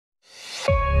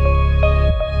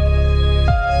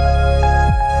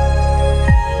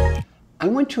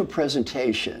went to a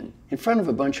presentation in front of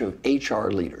a bunch of HR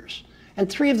leaders. And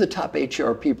 3 of the top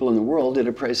HR people in the world did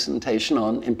a presentation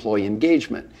on employee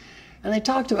engagement. And they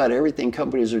talked about everything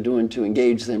companies are doing to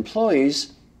engage the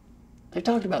employees. They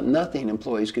talked about nothing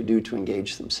employees could do to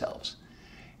engage themselves.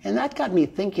 And that got me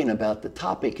thinking about the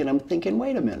topic, and I'm thinking,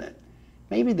 wait a minute.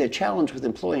 Maybe the challenge with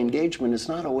employee engagement is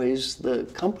not always the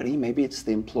company, maybe it's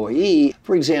the employee.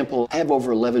 For example, I have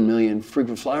over 11 million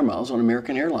frequent flyer miles on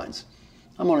American Airlines.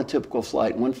 I'm on a typical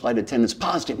flight, and one flight attendant's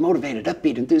positive, motivated,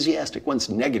 upbeat, enthusiastic. One's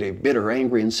negative, bitter,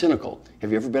 angry, and cynical.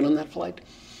 Have you ever been on that flight?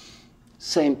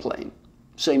 Same plane,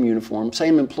 same uniform,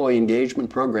 same employee engagement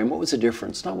program. What was the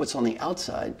difference? Not what's on the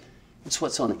outside, it's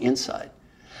what's on the inside.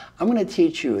 I'm going to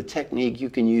teach you a technique you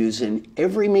can use in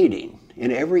every meeting,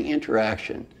 in every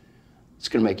interaction. It's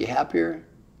going to make you happier.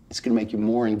 It's going to make you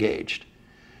more engaged.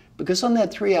 Because on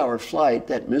that 3-hour flight,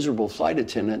 that miserable flight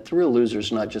attendant, the real loser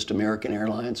is not just American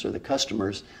Airlines or the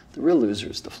customers. The real loser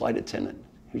is the flight attendant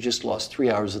who just lost 3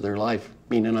 hours of their life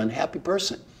being an unhappy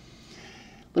person.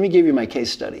 Let me give you my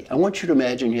case study. I want you to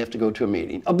imagine you have to go to a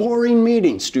meeting. A boring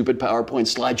meeting, stupid PowerPoint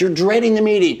slides. You're dreading the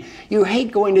meeting. You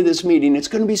hate going to this meeting. It's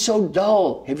going to be so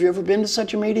dull. Have you ever been to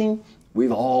such a meeting?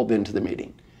 We've all been to the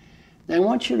meeting. Now I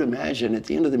want you to imagine at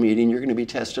the end of the meeting, you're going to be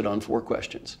tested on 4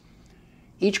 questions.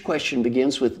 Each question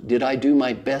begins with, did I do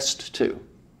my best to?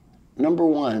 Number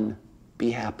 1, be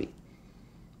happy.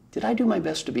 Did I do my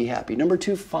best to be happy? Number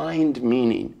 2, find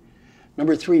meaning.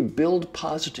 Number 3, build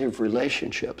positive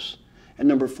relationships. And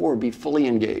number 4, be fully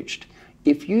engaged.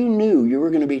 If you knew you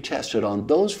were going to be tested on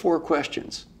those 4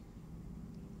 questions,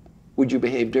 would you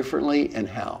behave differently and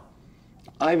how?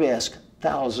 I've asked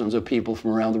thousands of people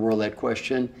from around the world that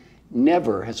question.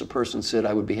 Never has a person said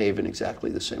I would behave in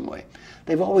exactly the same way.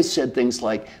 They've always said things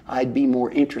like, I'd be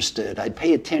more interested, I'd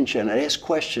pay attention, I'd ask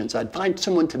questions, I'd find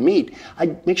someone to meet,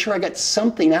 I'd make sure I got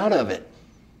something out of it.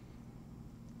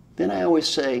 Then I always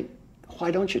say,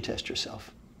 why don't you test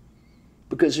yourself?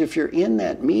 Because if you're in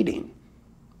that meeting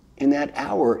and that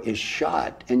hour is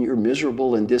shot and you're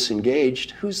miserable and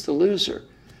disengaged, who's the loser?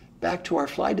 Back to our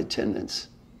flight attendants.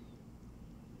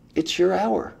 It's your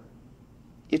hour.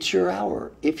 It's your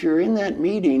hour. If you're in that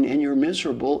meeting and you're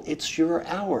miserable, it's your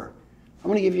hour. I'm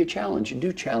going to give you a challenge. You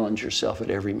do challenge yourself at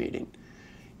every meeting.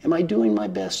 Am I doing my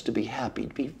best to be happy,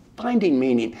 to be finding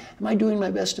meaning? Am I doing my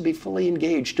best to be fully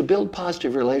engaged, to build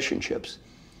positive relationships?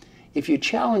 If you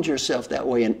challenge yourself that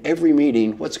way in every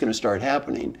meeting, what's going to start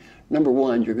happening? Number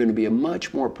 1, you're going to be a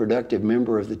much more productive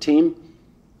member of the team.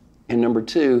 And number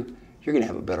 2, you're going to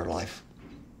have a better life.